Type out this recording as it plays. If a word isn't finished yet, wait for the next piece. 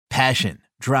Passion,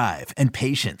 drive, and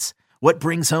patience. What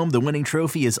brings home the winning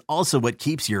trophy is also what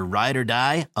keeps your ride or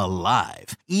die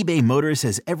alive. eBay Motors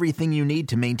has everything you need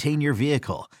to maintain your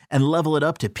vehicle and level it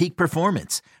up to peak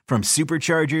performance, from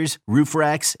superchargers, roof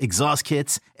racks, exhaust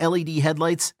kits, LED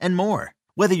headlights, and more.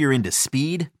 Whether you're into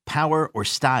speed, power, or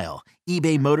style,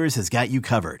 eBay Motors has got you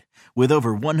covered. With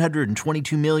over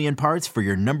 122 million parts for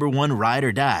your number one ride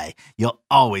or die, you'll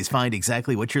always find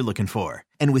exactly what you're looking for.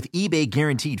 And with eBay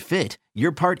Guaranteed Fit,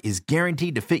 your part is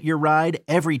guaranteed to fit your ride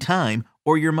every time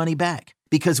or your money back.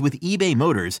 Because with eBay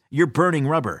Motors, you're burning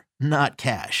rubber, not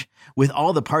cash. With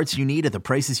all the parts you need at the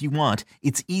prices you want,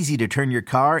 it's easy to turn your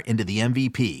car into the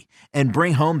MVP and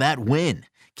bring home that win.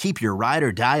 Keep your ride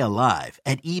or die alive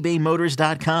at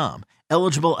ebaymotors.com.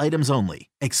 Eligible items only.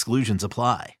 Exclusions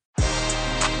apply.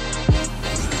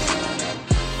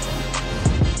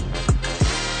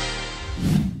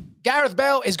 Gareth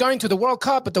Bale is going to the World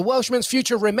Cup, but the Welshman's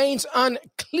future remains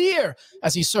unclear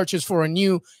as he searches for a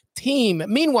new team.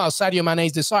 Meanwhile, Sadio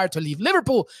Mane's desire to leave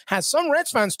Liverpool has some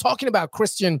Reds fans talking about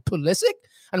Christian Pulisic.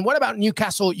 And what about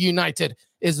Newcastle United?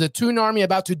 Is the Toon Army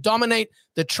about to dominate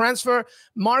the transfer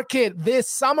market this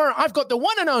summer? I've got the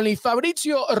one and only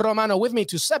Fabrizio Romano with me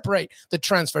to separate the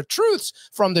transfer truths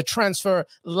from the transfer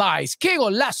lies. Que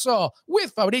Golazo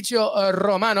with Fabrizio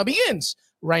Romano begins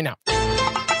right now.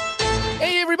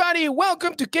 Hey, everybody,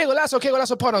 welcome to Que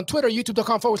Golazo Pod on Twitter,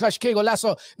 youtube.com/Que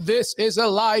Golazo. This is a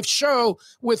live show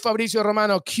with Fabrizio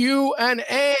Romano,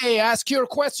 Q&A. Ask your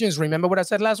questions. Remember what I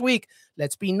said last week?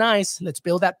 Let's be nice. Let's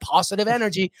build that positive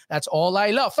energy. That's all I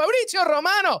love. Fabrizio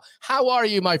Romano, how are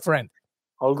you, my friend?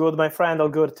 All good, my friend. All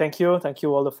good. Thank you. Thank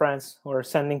you, all the friends who are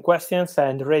sending questions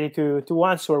and ready to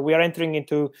answer. We are entering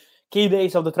into key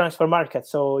days of the transfer market.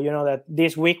 So you know that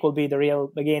this week will be the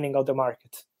real beginning of the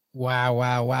market.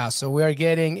 Wow. So we're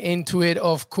getting into it,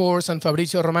 of course. And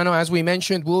Fabrizio Romano, as we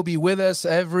mentioned, will be with us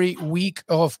every week,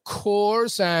 of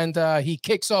course. And he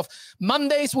kicks off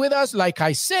Mondays with us. Like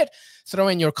I said, throw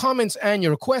in your comments and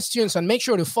your questions and make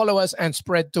sure to follow us and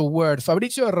spread the word.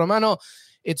 Fabrizio Romano,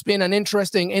 it's been an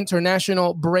interesting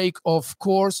international break, of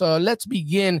course. Let's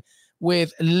begin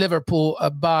with Liverpool,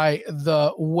 by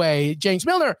the way. James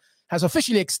Milner has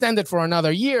officially extended for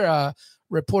another year,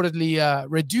 reportedly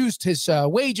reduced his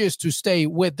wages to stay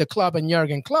with the club and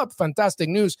Jurgen Klopp. Fantastic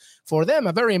news for them,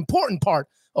 a very important part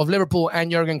of Liverpool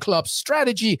and Jurgen Klopp's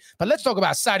strategy. But let's talk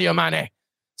about Sadio Mane.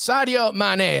 Sadio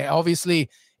Mane, obviously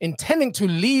intending to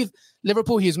leave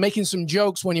Liverpool. He was making some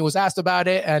jokes when he was asked about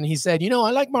it, and he said,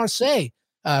 I like Marseille.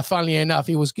 Funnily enough,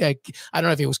 I don't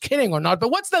know if he was kidding or not,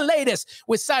 but what's the latest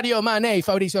with Sadio Mane,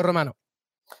 Fabrizio Romano?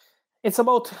 It's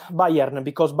about Bayern,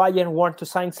 because Bayern want to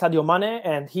sign Sadio Mane,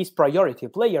 and his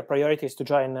player priority is to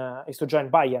join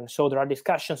Bayern. So there are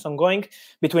discussions ongoing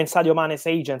between Sadio Mane's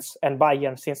agents and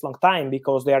Bayern since long time,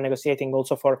 because they are negotiating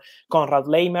also for Konrad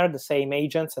Laimer, the same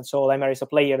agents. And so Laimer is a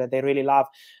player that they really love,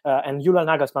 and Julian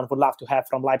Nagelsmann would love to have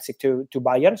from Leipzig to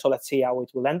Bayern. So let's see how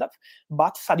it will end up.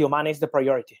 But Sadio Mane is the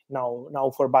priority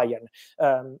now for Bayern.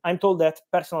 I'm told that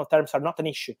personal terms are not an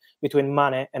issue between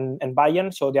Mane and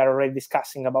Bayern, so they are already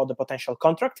discussing about the potential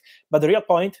contract. But the real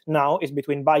point now is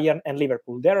between Bayern and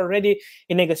Liverpool. They're already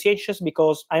in negotiations,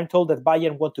 because I'm told that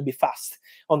Bayern want to be fast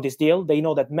on this deal. They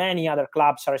know that many other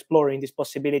clubs are exploring this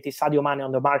possibility. Sadio Mane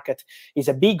on the market is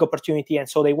a big opportunity, and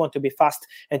so they want to be fast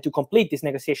and to complete this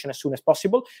negotiation as soon as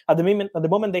possible. At the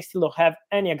moment, they still don't have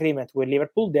any agreement with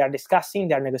Liverpool. They are discussing,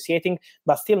 they are negotiating,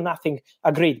 but still nothing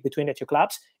agreed between the two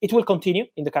clubs. It will continue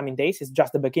in the coming days. It's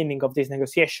just the beginning of this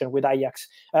negotiation with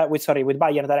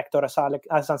Bayern director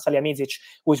Hasan Salihamidzic,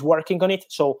 who is working on it.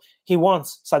 So he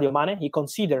wants Sadio Mane. He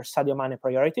considers Sadio Mane a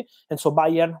priority. And so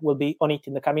Bayern will be on it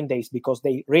in the coming days, because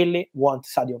they really want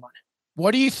Sadio Mane.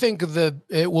 What do you think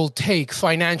it will take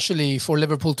financially for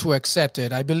Liverpool to accept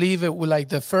it? I believe it will,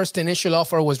 the first initial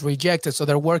offer was rejected, so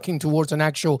they're working towards an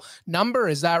actual number.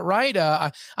 Is that right?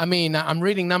 I'm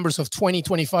reading numbers of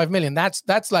 20-25 million. That's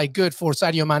good for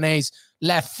Sadio Mane's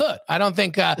left foot. I don't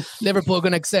think Liverpool are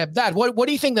going to accept that. What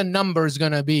do you think the number is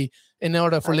going to be in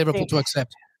order for Liverpool to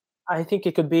accept? I think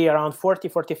it could be around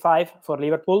 40-45 for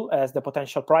Liverpool as the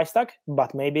potential price tag,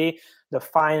 but maybe the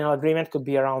final agreement could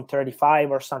be around 35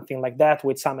 or something like that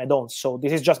with some add-ons. So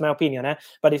this is just my opinion,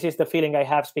 but this is the feeling I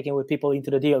have speaking with people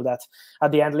into the deal, that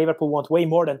at the end Liverpool want way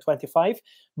more than 25,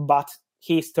 but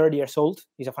he's 30 years old.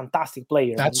 He's a fantastic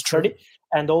player. That's true. 30,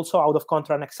 and also out of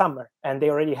contract next summer. And they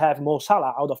already have Mo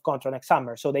Salah out of contract next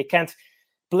summer, so they can't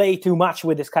play too much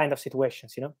with this kind of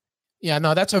situations, Yeah,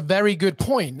 no, that's a very good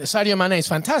point. Sadio Mane is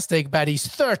fantastic, but he's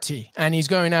 30 and he's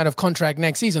going out of contract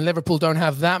next season. Liverpool don't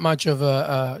have that much of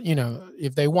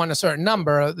if they want a certain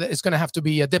number, it's going to have to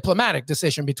be a diplomatic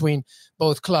decision between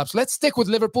both clubs. Let's stick with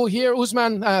Liverpool here.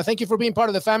 Usman, thank you for being part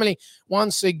of the family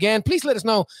once again. Please let us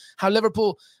know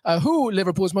who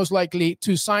Liverpool is most likely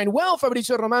to sign. Well,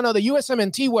 Fabrizio Romano, the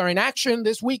USMNT were in action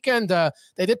this weekend.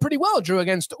 They did pretty well, drew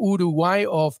against Uruguay,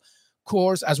 of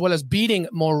course, as well as beating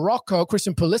Morocco.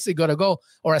 Christian Pulisic got a goal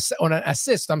on an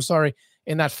assist,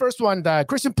 in that first one.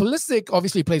 Christian Pulisic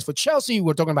obviously plays for Chelsea.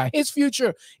 We're talking about his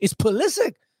future. Is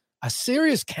Pulisic a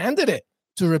serious candidate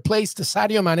to replace the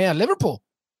Sadio Mane at Liverpool?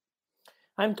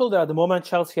 I'm told that at the moment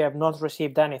Chelsea have not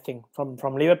received anything from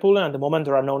Liverpool, and at the moment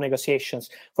there are no negotiations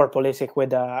for Pulisic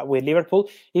with Liverpool,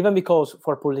 even because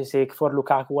for Pulisic, for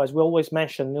Lukaku, as we always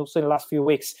mentioned also in the last few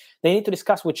weeks, they need to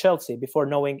discuss with Chelsea before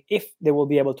knowing if they will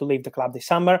be able to leave the club this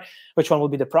summer, which one will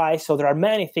be the price. So there are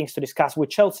many things to discuss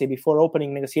with Chelsea before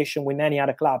opening negotiation with any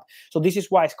other club. So this is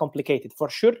why it's complicated. For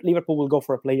sure, Liverpool will go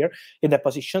for a player in that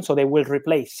position, so they will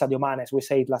replace Sadio Mane, as we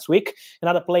said last week.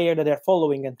 Another player that they're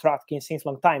following and tracking since a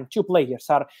long time, two players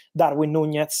are Darwin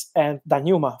Núñez and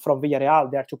Danjuma from Villarreal.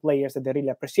 They are two players that they really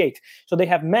appreciate. So they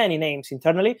have many names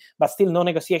internally, but still no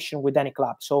negotiation with any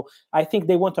club. So I think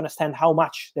they want to understand how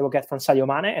much they will get from Sadio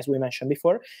Mane, as we mentioned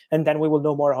before, and then we will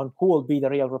know more on who will be the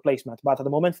real replacement. But at the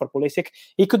moment, for Pulisic,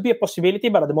 it could be a possibility,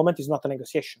 but at the moment, it's not a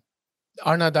negotiation.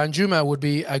 Arnaud Danjuma would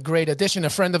be a great addition, a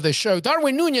friend of the show.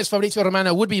 Darwin Núñez, Fabrizio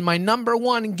Romano, would be my number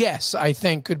one guess. I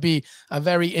think could be a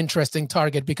very interesting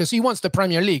target because he wants the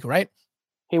Premier League, right?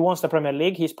 He wants the Premier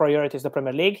League. His priority is the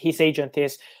Premier League. His agent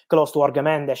is close to Jorge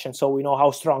Mendes, and so we know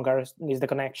how strong is the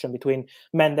connection between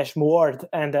Mendes, Muord,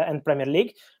 and Premier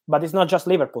League. But it's not just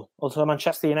Liverpool. Also,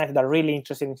 Manchester United are really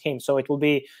interested in him. So it will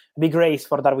be a big race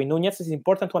for Darwin Núñez. It's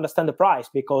important to understand the price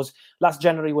because last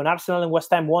January, when Arsenal and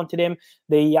West Ham wanted him,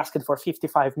 they asked for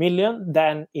 55 million.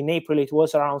 Then in April, it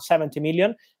was around 70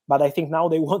 million. But I think now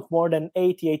they want more than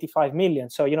 85 million.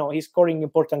 So, he's scoring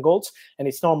important goals, and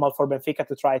it's normal for Benfica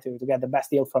to try to get the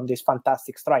best deal from this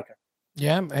fantastic striker.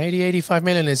 Yeah, 85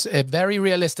 million is very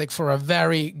realistic for a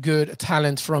very good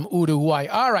talent from Uruguay.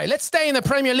 All right, let's stay in the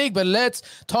Premier League, but let's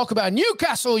talk about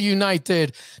Newcastle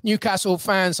United. Newcastle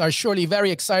fans are surely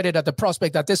very excited at the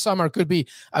prospect that this summer could be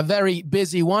a very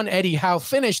busy one. Eddie Howe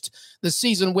finished the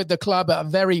season with the club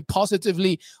very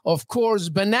positively. Of course,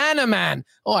 Banana Man.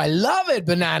 Oh, I love it,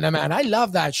 Banana Man. I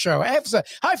love that show.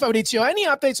 Hi, Fabrizio. Any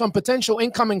updates on potential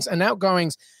incomings and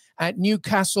outgoings at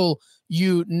Newcastle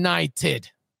United?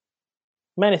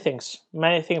 Many things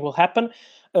will happen.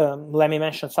 Let me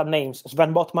mention some names.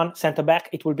 Sven Botman, centre-back,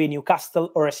 it will be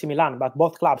Newcastle or AC Milan, but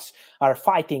both clubs are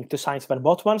fighting to sign Sven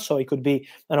Botman, so it could be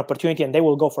an opportunity, and they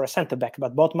will go for a centre-back.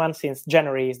 But Botman, since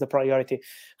January, is the priority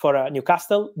for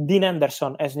Newcastle. Dean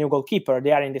Henderson as new goalkeeper,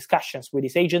 they are in discussions with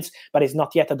his agents, but it's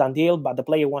not yet a done deal, but the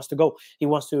player wants to go. He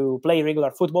wants to play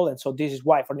regular football, and so this is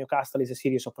why for Newcastle is a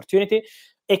serious opportunity.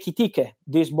 Ekitike,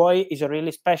 this boy is a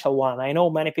really special one. I know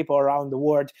many people around the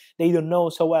world, they don't know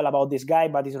so well about this guy,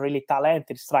 but he's a really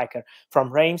talented striker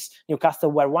from Reims.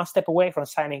 Newcastle were one step away from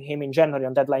signing him in January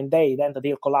on deadline day. Then the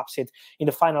deal collapsed in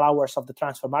the final hours of the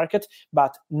transfer market.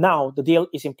 But now the deal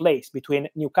is in place between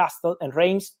Newcastle and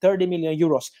Reims, 30 million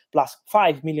euros plus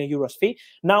 5 million euros fee.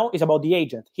 Now it's about the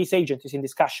agent. His agent is in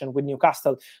discussion with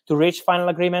Newcastle to reach final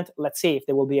agreement. Let's see if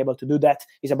they will be able to do that.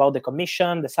 It's about the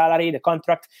commission, the salary, the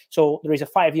contract. So there is a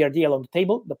 5-year deal on the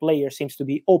table. The player seems to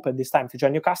be open this time to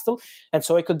join Newcastle. And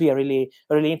so it could be a really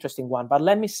interesting one. But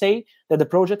let me say that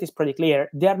the project is pretty clear.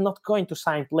 They are not going to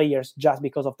sign players just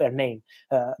because of their name.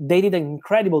 They did an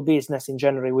incredible business in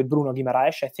January with Bruno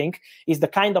Guimaraes, I think, is the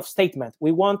kind of statement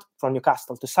we want from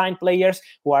Newcastle, to sign players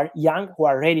who are young, who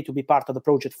are ready to be part of the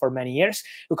project for many years,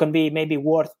 who can be maybe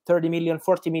worth 30 million,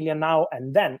 40 million now,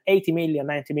 and then 80 million,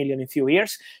 90 million in a few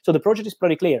years. So the project is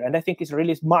pretty clear, and I think it's a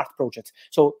really smart project.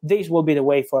 So this will be the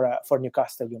way for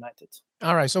Newcastle United.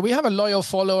 All right, so we have a loyal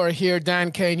follower here,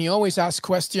 Dan Kane. He always asks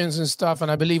questions and stuff, and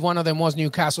I believe one of them was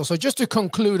Newcastle. So just to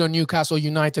conclude on Newcastle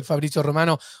United, Fabrizio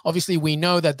Romano, obviously we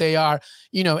know that they are,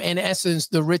 in essence,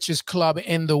 the richest club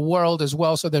in the world as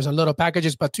well. So there's a lot of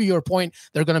packages, but to your point,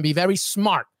 they're going to be very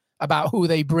smart about who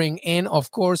they bring in,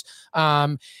 of course.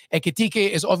 Ekitike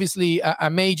is obviously a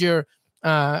major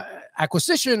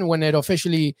acquisition when it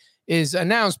officially is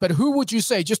announced, but who would you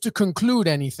say, just to conclude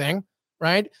anything,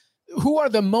 right? Who are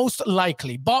the most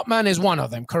likely? Botman is one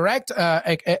of them, correct?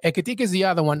 Ekitike is the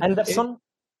other one. Anderson,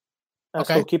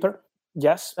 okay. Goalkeeper.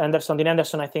 Yes, Dean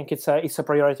Henderson. I think it's a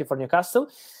priority for Newcastle.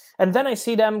 And then I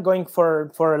see them going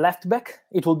for a left back.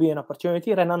 It will be an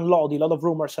opportunity. Renan Lodi, a lot of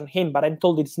rumors on him, but I'm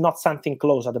told it's not something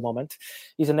close at the moment.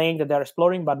 It's a name that they're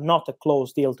exploring, but not a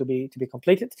close deal to be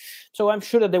completed. So I'm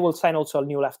sure that they will sign also a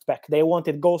new left back. They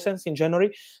wanted Gosens in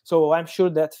January, so I'm sure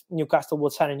that Newcastle will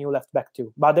sign a new left back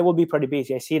too. But they will be pretty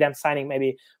busy. I see them signing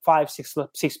maybe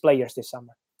 5-6 players this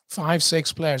summer.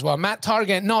 5-6 players. Well, Matt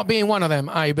Targett not being one of them,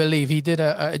 I believe. He did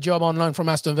a job on loan from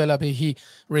Aston Villa, but he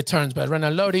returns. But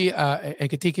Renan Lodi,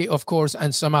 Ekitike, of course,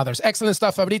 and some others. Excellent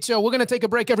stuff, Fabrizio. We're going to take a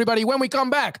break, everybody. When we come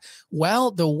back,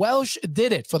 well, the Welsh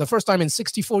did it for the first time in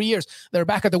 64 years. They're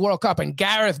back at the World Cup, and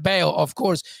Gareth Bale, of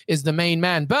course, is the main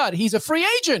man. But he's a free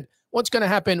agent. What's going to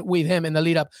happen with him in the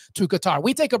lead up to Qatar?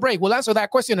 We take a break. We'll answer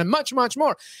that question and much, much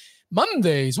more.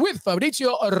 Mondays with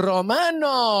Fabrizio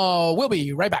Romano. We'll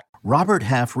be right back. Robert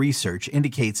Half research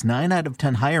indicates 9 out of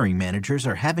 10 hiring managers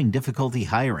are having difficulty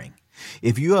hiring.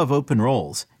 If you have open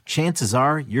roles, chances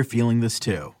are you're feeling this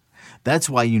too. That's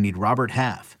why you need Robert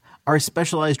Half. Our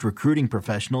specialized recruiting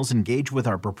professionals engage with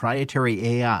our proprietary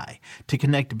AI to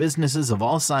connect businesses of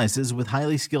all sizes with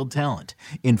highly skilled talent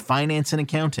in finance and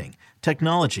accounting,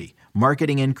 technology,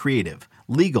 marketing and creative,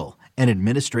 legal, and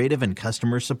administrative and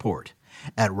customer support.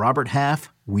 At Robert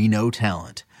Half, we know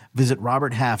talent. Visit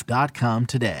roberthalf.com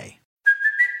today.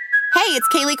 Hey, it's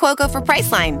Kaylee Cuoco for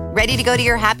Priceline. Ready to go to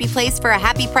your happy place for a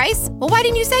happy price? Well, why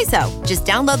didn't you say so? Just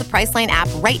download the Priceline app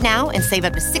right now and save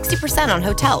up to 60% on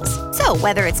hotels. So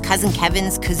whether it's Cousin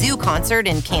Kevin's Kazoo Concert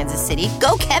in Kansas City,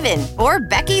 go Kevin, or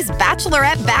Becky's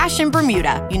Bachelorette Bash in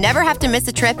Bermuda, you never have to miss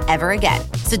a trip ever again.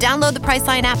 So download the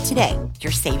Priceline app today.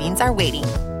 Your savings are waiting.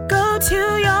 Go to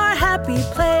your happy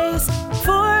place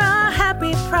for a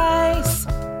happy price.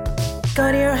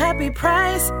 Go to your happy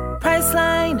price,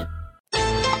 Priceline.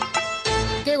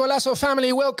 Okay, Golazo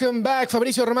family, welcome back.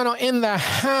 Fabrizio Romano in the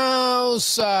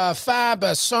house. Fab,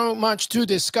 so much to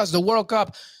discuss. The World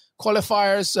Cup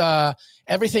qualifiers,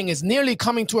 everything is nearly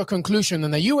coming to a conclusion.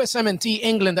 And the USMNT,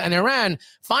 England, and Iran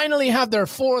finally have their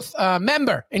fourth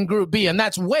member in Group B, and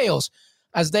that's Wales,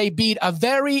 as they beat a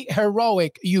very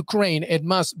heroic Ukraine, it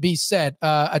must be said.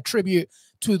 A tribute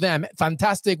to them.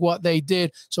 Fantastic what they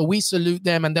did. So we salute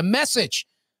them. And the message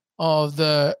of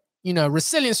the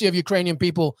resiliency of Ukrainian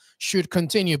people should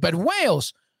continue. But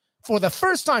Wales, for the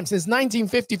first time since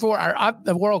 1954, are at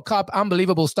the World Cup.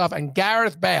 Unbelievable stuff. And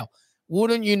Gareth Bale,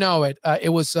 wouldn't you know it? It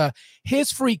was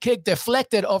his free kick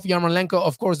deflected off Yarmolenko,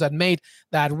 of course, that made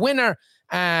that winner.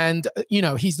 And,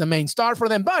 he's the main star for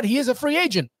them. But he is a free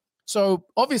agent. So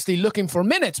obviously looking for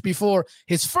minutes before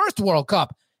his first World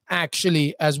Cup,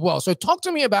 actually, as well. So talk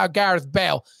to me about Gareth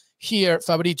Bale here,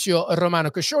 Fabrizio Romano,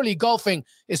 because surely golfing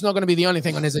is not going to be the only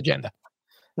thing on his agenda.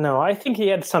 No, I think he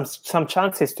had some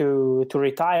chances to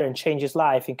retire and change his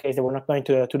life in case they were not going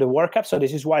to the World Cup. So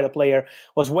this is why the player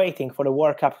was waiting for the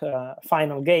World Cup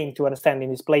final game to understand in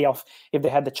his playoff if they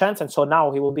had the chance. And so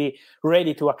now he will be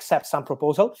ready to accept some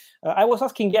proposal. I was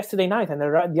asking yesterday night, and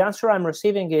the answer I'm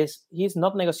receiving is he's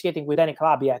not negotiating with any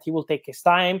club yet. He will take his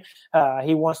time.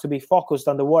 He wants to be focused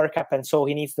on the World Cup, and so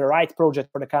he needs the right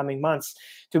project for the coming months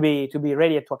to be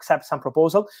ready to accept some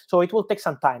proposal. So it will take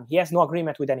some time. He has no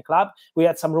agreement with any club. We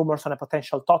had some rumors on a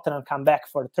potential Tottenham comeback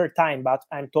for the third time, but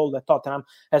I'm told that Tottenham,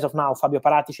 as of now, Fabio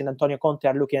Paratici and Antonio Conte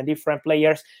are looking at different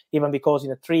players, even because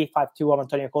in the 3-5-2 of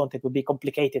Antonio Conte it would be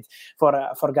complicated for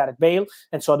Gareth Bale.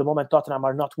 And so at the moment, Tottenham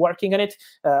are not working on it.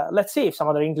 Let's see if some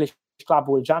other English club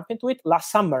will jump into it.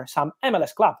 Last summer, some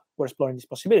MLS club were exploring this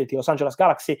possibility. Los Angeles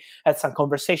Galaxy had some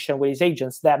conversation with his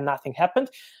agents. There, nothing happened.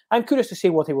 I'm curious to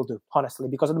see what he will do, honestly,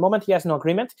 because at the moment he has no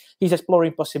agreement. He's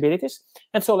exploring possibilities.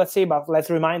 And so let's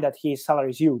remind that his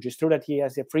salary is huge. It's true that he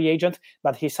is a free agent,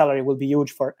 but his salary will be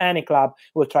huge for any club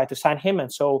who will try to sign him.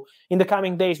 And so in the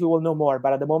coming days, we will know more.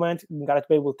 But at the moment, Gareth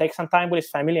Bale will take some time with his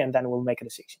family, and then we'll make a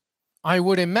decision. I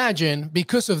would imagine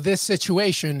because of this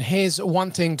situation, his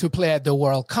wanting to play at the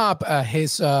World Cup,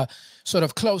 his sort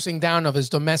of closing down of his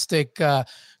domestic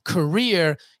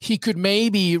career, he could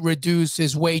maybe reduce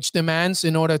his wage demands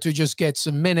in order to just get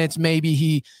some minutes. Maybe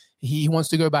he wants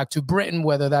to go back to Britain,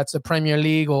 whether that's the Premier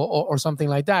League or something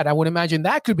like that. I would imagine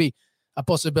that could be a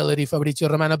possibility, Fabrizio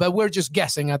Romano, but we're just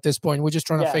guessing at this point. We're just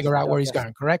trying to figure out where he's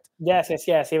going, correct? Yes,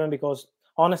 even because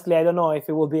honestly, I don't know if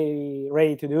he will be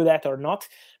ready to do that or not,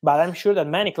 but I'm sure that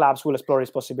many clubs will explore this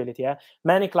possibility.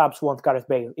 Many clubs want Gareth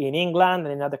Bale. In England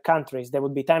and in other countries, they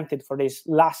would be tempted for this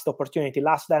last opportunity,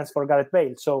 last dance for Gareth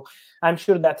Bale. So I'm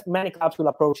sure that many clubs will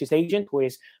approach his agent, who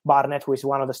is Barnett, who is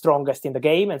one of the strongest in the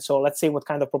game. And so let's see what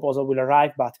kind of proposal will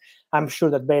arrive, but I'm sure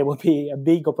that Bale will be a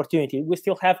big opportunity. We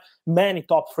still have many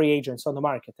top free agents on the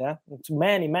market.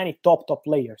 Many top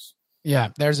players. Yeah,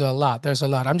 there's a lot. There's a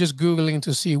lot. I'm just Googling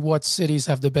to see what cities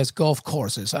have the best golf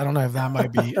courses. I don't know if that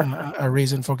might be a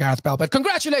reason for Gareth Bale. But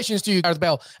congratulations to you, Gareth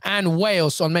Bale, and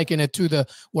Wales on making it to the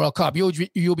World Cup.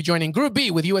 You'll be joining Group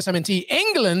B with USMNT,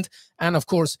 England, and, of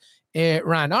course,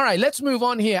 Iran. All right, let's move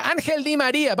on here. Angel Di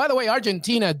Maria. By the way,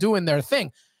 Argentina doing their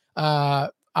thing.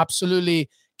 Absolutely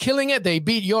killing it. They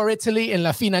beat your Italy in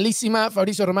La Finalissima.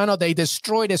 Fabrizio Romano, they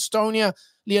destroyed Estonia.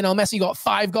 Lionel Messi got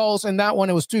 5 goals in that one.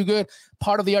 It was too good.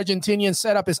 Part of the Argentinian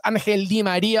setup is Angel Di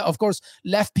Maria, of course,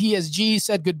 left PSG,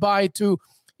 said goodbye to,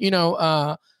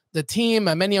 the team,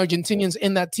 and many Argentinians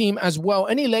in that team as well.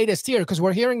 Any latest here? Because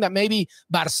we're hearing that maybe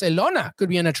Barcelona could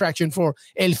be an attraction for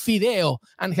El Fideo,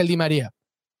 Angel Di Maria.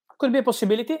 Could be a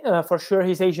possibility. For sure,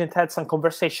 his agent had some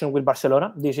conversation with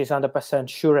Barcelona. This is 100%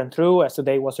 sure and true. As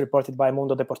today was reported by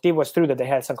Mundo Deportivo, it's true that they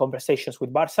had some conversations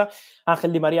with Barca.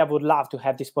 Angel Di Maria would love to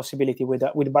have this possibility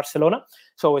with Barcelona.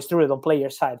 So it's true that on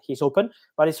player side, he's open.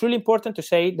 But it's really important to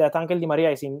say that Angel Di Maria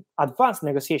is in advanced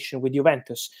negotiation with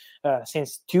Juventus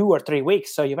since 2 or 3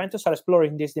 weeks. So Juventus are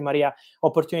exploring this Di Maria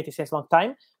opportunity since a long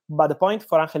time. But the point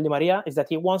for Angel Di Maria is that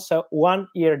he wants a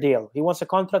 1-year deal. He wants a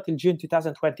contract till June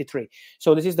 2023.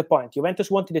 So this is the point. Juventus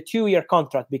wanted a 2-year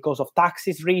contract because of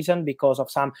taxes reason, because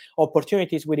of some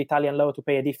opportunities with Italian law to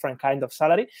pay a different kind of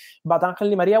salary. But Angel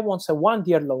Di Maria wants a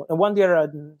 1-year loan, a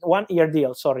 1-year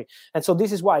deal. Sorry. And so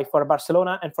this is why for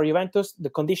Barcelona and for Juventus, the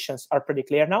conditions are pretty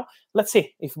clear now. Let's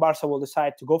see if Barca will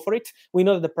decide to go for it. We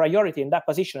know that the priority in that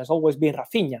position has always been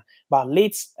Rafinha, but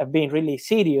Leeds have been really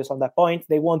serious on that point.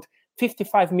 They want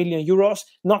 55 million euros,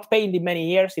 not paid in many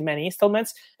years, in many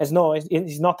installments. As no,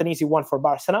 it's not an easy one for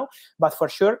Barca now, but for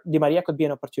sure, Di Maria could be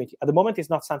an opportunity. At the moment, it's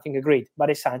not something agreed, but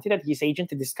it's something that his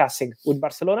agent is discussing with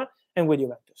Barcelona and with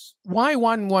Juventus. Why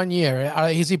 1 year?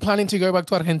 Is he planning to go back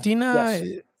to Argentina?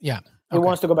 Yes. Yeah. He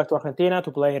wants to go back to Argentina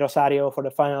to play in Rosario for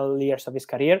the final years of his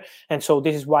career. And so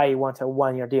this is why he wants a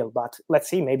 1-year deal. But let's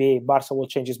see, maybe Barca will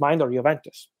change his mind or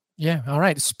Juventus. Yeah, all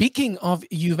right. Speaking of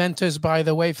Juventus, by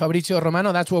the way, Fabrizio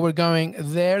Romano, that's where we're going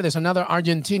there. There's another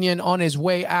Argentinian on his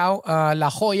way out,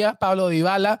 La Joya, Paulo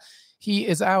Dybala. He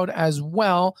is out as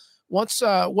well. What's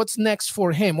next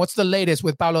for him? What's the latest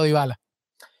with Paulo Dybala?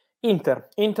 Inter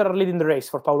are leading the race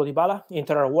for Paulo Dybala.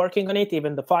 Inter are working on it.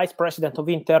 Even the vice president of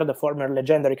Inter, the former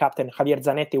legendary captain Javier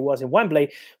Zanetti, was in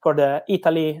Wembley for the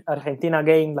Italy-Argentina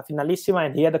game, La Finalissima,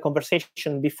 and he had a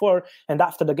conversation before and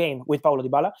after the game with Paulo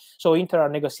Dybala. So Inter are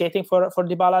negotiating for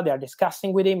Dybala. They are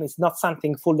discussing with him. It's not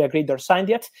something fully agreed or signed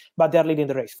yet, but they're leading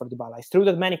the race for Dybala. It's true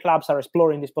that many clubs are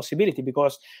exploring this possibility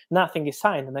because nothing is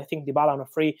signed, and I think Dybala on a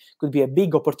free could be a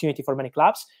big opportunity for many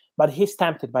clubs. But he's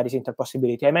tempted by this Inter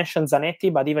possibility. I mentioned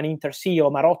Zanetti, but even Inter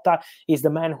CEO Marotta is the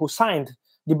man who signed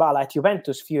Dybala at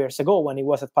Juventus a few years ago when he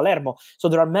was at Palermo. So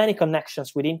there are many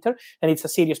connections with Inter, and it's a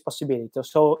serious possibility.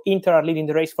 So Inter are leading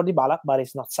the race for Dybala, but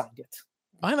it's not signed yet.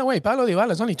 By the way, Paulo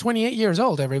Dybala is only 28 years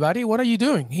old, everybody. What are you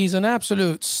doing? He's an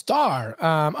absolute star.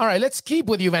 All right, let's keep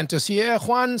with Juventus here.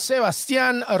 Juan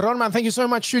Sebastian Ronman, thank you so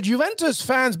much. Should Juventus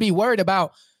fans be worried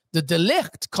about the De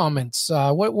Ligt comments?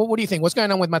 What do you think? What's going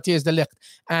on with Matthias De Ligt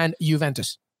and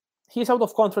Juventus? He's out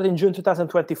of contract in June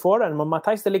 2024. And on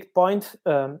Matthias De Ligt point,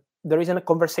 there is a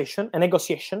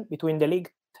negotiation between De Ligt,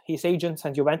 his agents,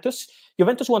 and Juventus.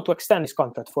 Juventus want to extend his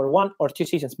contract for 1 or 2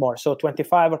 seasons more, so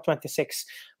 25 or 26.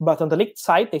 But on the Ligt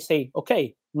side, they say,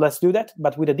 okay, let's do that,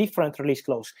 but with a different release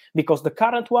clause, because the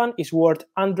current one is worth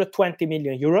 120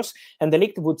 million euros, and the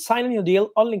Ligt would sign a new deal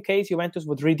only in case Juventus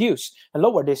would reduce and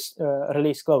lower this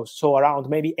release clause, so around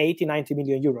maybe 80, 90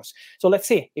 million euros. So let's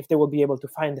see if they will be able to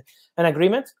find an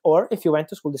agreement, or if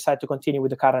Juventus will decide to continue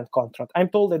with the current contract. I'm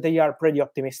told that they are pretty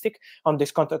optimistic on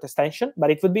this contract extension,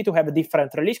 but it would be to have a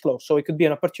different release clause, so it could be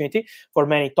an opportunity for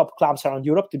many top clubs around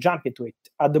Europe to jump into it.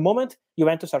 At the moment,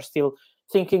 Juventus are still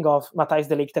thinking of Matthias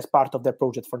De Ligt as part of their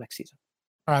project for next season.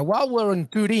 All right, while we're in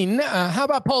Turin, how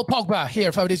about Paul Pogba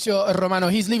here, Fabrizio Romano?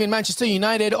 He's leaving Manchester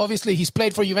United. Obviously, he's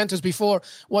played for Juventus before.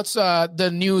 What's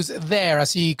the news there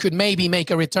as he could maybe make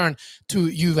a return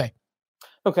to Juve?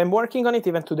 Look, I'm working on it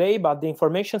even today, but the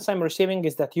information I'm receiving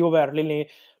is that Juve are really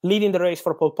leading the race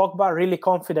for Paul Pogba, really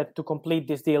confident to complete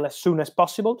this deal as soon as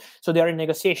possible. So they are in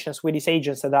negotiations with his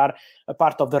agents that are a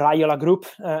part of the Raiola group.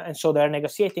 And so they're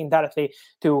negotiating directly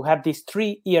to have this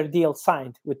 3-year deal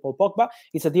signed with Paul Pogba.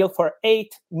 It's a deal for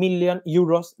 8 million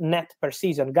euros net per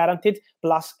season, guaranteed,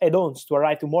 plus add-ons to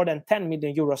arrive to more than 10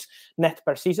 million euros net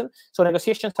per season. So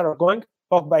negotiations are ongoing.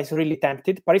 Pogba is really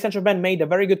tempted. Paris Saint-Germain made a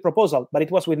very good proposal, but it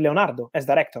was with Leonardo as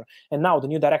director. And now the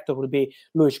new director will be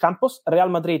Luis Campos. Real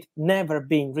Madrid never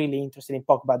been really interested in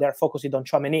Pogba. They're focusing on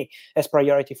Tchouaméni as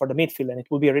priority for the midfield, and it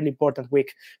will be a really important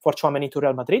week for Tchouaméni to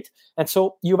Real Madrid. And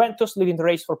so Juventus leading the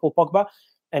race for Paul Pogba.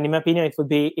 And in my opinion, it would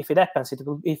be, if it happens, if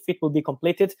it will be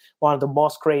completed, one of the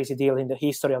most crazy deals in the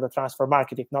history of the transfer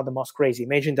market, if not the most crazy.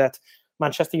 Imagine that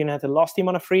Manchester United lost him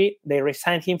on a free, they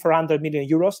re-signed him for 100 million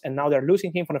euros, and now they're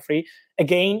losing him for a free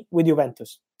again with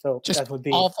Juventus. So just that would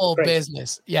be awful crazy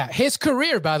business. Yeah. His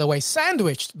career, by the way,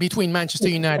 sandwiched between Manchester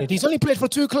United. He's only played for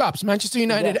 2 clubs, Manchester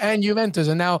United and Juventus.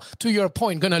 And now, to your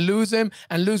point, going to lose him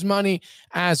and lose money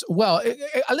as well.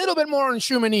 A little bit more on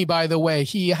Tchouaméni, by the way.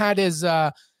 He had his,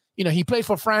 he played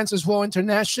for France as well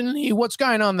internationally. What's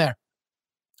going on there?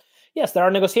 Yes, there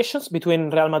are negotiations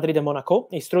between Real Madrid and Monaco.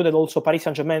 It's true that also Paris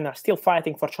Saint-Germain are still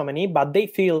fighting for Tchouaméni, but they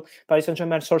feel, Paris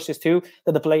Saint-Germain sources too,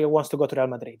 that the player wants to go to Real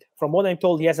Madrid. From what I'm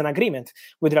told, he has an agreement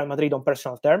with Real Madrid on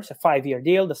personal terms, a 5-year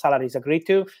deal, the salary is agreed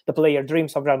to, the player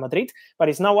dreams of Real Madrid, but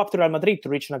it's now up to Real Madrid to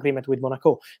reach an agreement with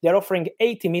Monaco. They're offering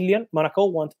 80 million, Monaco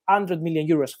want 100 million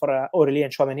euros for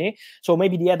Aurélien Tchouaméni, so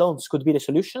maybe the add-ons could be the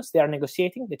solutions. They are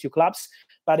negotiating, the 2 clubs,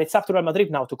 but it's up to Real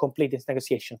Madrid now to complete this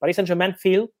negotiation. Paris Saint-Germain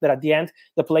feel that at the end,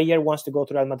 the player wants to go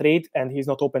to Real Madrid and he's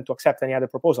not open to accept any other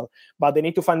proposal. But they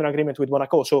need to find an agreement with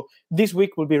Monaco. So this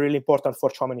week will be really important for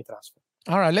Tchouaméni transfer.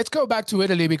 All right, let's go back to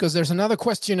Italy because there's another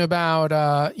question about,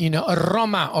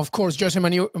 Roma. Of course, Jose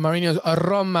Mourinho's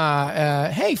Roma.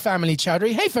 Hey, family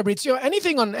Chowdhury. Hey, Fabrizio.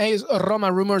 Anything on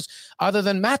Roma rumors other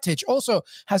than Matic? Also,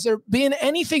 has there been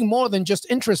anything more than just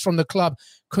interest from the club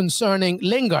concerning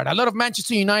Lingard? A lot of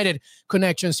Manchester United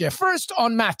connections here. First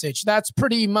on Matic, that's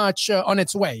pretty much on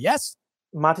its way, yes?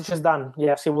 Matic is done.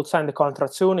 Yes, he will sign the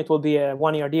contract soon. It will be a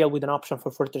 1-year deal with an option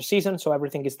for further season. So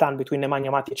everything is done between Nemanja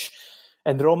Matic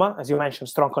and Roma. As you mentioned,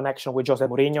 strong connection with Jose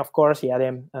Mourinho, of course. He had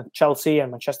him at Chelsea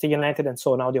and Manchester United. And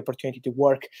so now the opportunity to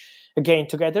work again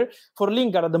together. For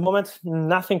Lingard, at the moment,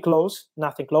 nothing close.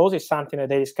 It's something that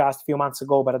they discussed a few months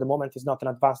ago, but at the moment it's not an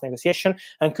advanced negotiation.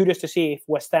 I'm curious to see if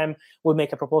West Ham will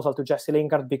make a proposal to Jesse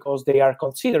Lingard because they are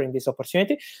considering this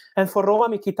opportunity. And for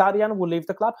Roma, Mkhitaryan will leave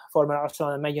the club, former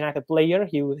Arsenal and Man United player.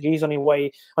 He's on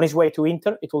his way to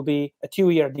Inter. It will be a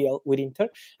 2-year deal with Inter.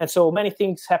 And so many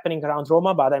things happening around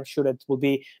Roma, but I'm sure it will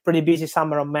be pretty busy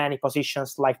summer on many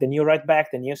positions, like the new right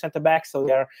back, the new centre back. So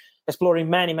they're exploring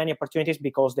many opportunities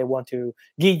because they want to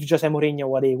give Jose Mourinho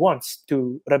what he wants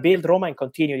to rebuild Roma and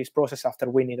continue this process after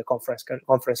winning the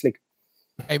Conference League.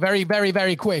 Hey, very, very,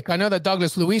 very quick. I know that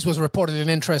Douglas Luiz was reported an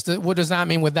interest. What does that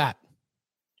mean with that?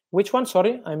 Which one?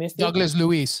 Sorry, I missed it. Douglas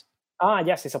Luiz.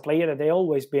 Yes, it's a player that they've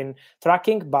always been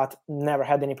tracking, but never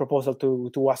had any proposal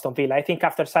to Aston Villa. I think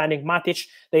after signing Matic,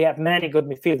 they have many good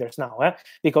midfielders now,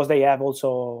 because they have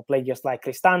also players like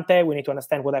Cristante. We need to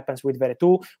understand what happens with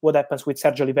Veretout, what happens with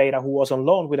Sergio Oliveira, who was on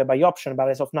loan with a buy option, but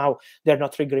as of now, they're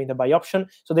not triggering the buy option.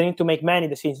 So they need to make many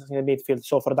decisions in the midfield.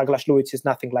 So for Douglas Luiz, it's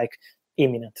nothing like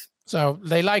imminent. So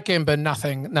they like him, but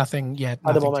nothing yet.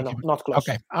 At the moment, no, not close.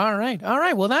 Okay. All right.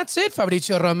 Well, that's it,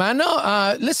 Fabrizio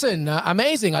Romano. Listen,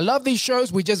 amazing. I love these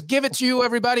shows. We just give it to you,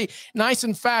 everybody, nice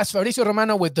and fast. Fabrizio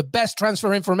Romano with the best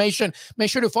transfer information.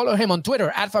 Make sure to follow him on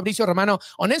Twitter, @Fabrizio Romano,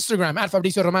 on Instagram,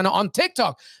 @Fabrizio Romano, on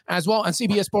TikTok as well, and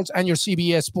CBS Sports and your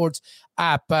CBS Sports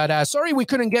app. But sorry we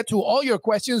couldn't get to all your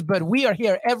questions, but we are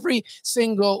here every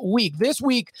single week. This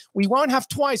week, we won't have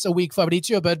twice a week,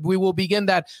 Fabrizio, but we will begin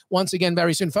that once again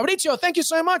very soon. Fabrizio, thank you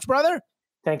so much, brother.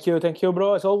 Thank you,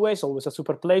 bro. As always a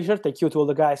super pleasure. Thank you to all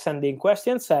the guys sending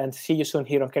questions, and see you soon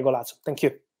here on Que Golazo. Thank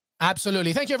you.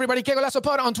 Absolutely. Thank you, everybody. Que Golazo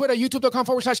Pod on Twitter,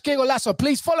 youtube.com/Que Golazo.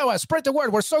 Please follow us. Spread the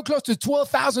word. We're so close to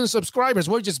 12,000 subscribers.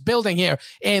 We're just building here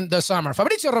in the summer.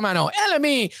 Fabrizio Romano,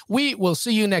 LME. We will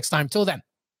see you next time. Till then.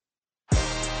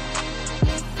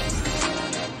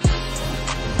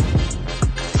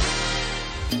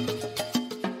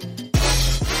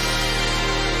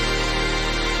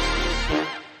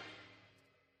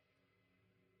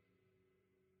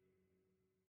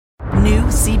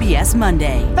 New CBS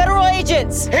Monday. Federal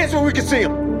agents! Hands where we can see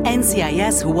them.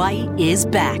 NCIS Hawaii is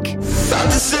back. About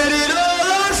to set it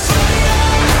on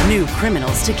fire! New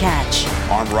criminals to catch.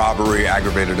 Armed robbery,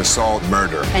 aggravated assault,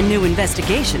 murder. And new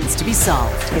investigations to be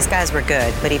solved. These guys were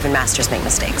good, but even masters make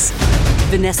mistakes.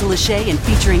 Vanessa Lachey and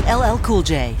featuring LL Cool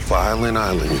J. Violent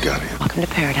Island, you got it. Welcome to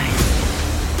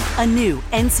paradise. A new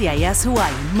NCIS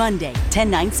Hawaii Monday,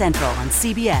 10/9 Central on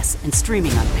CBS and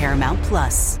streaming on Paramount+.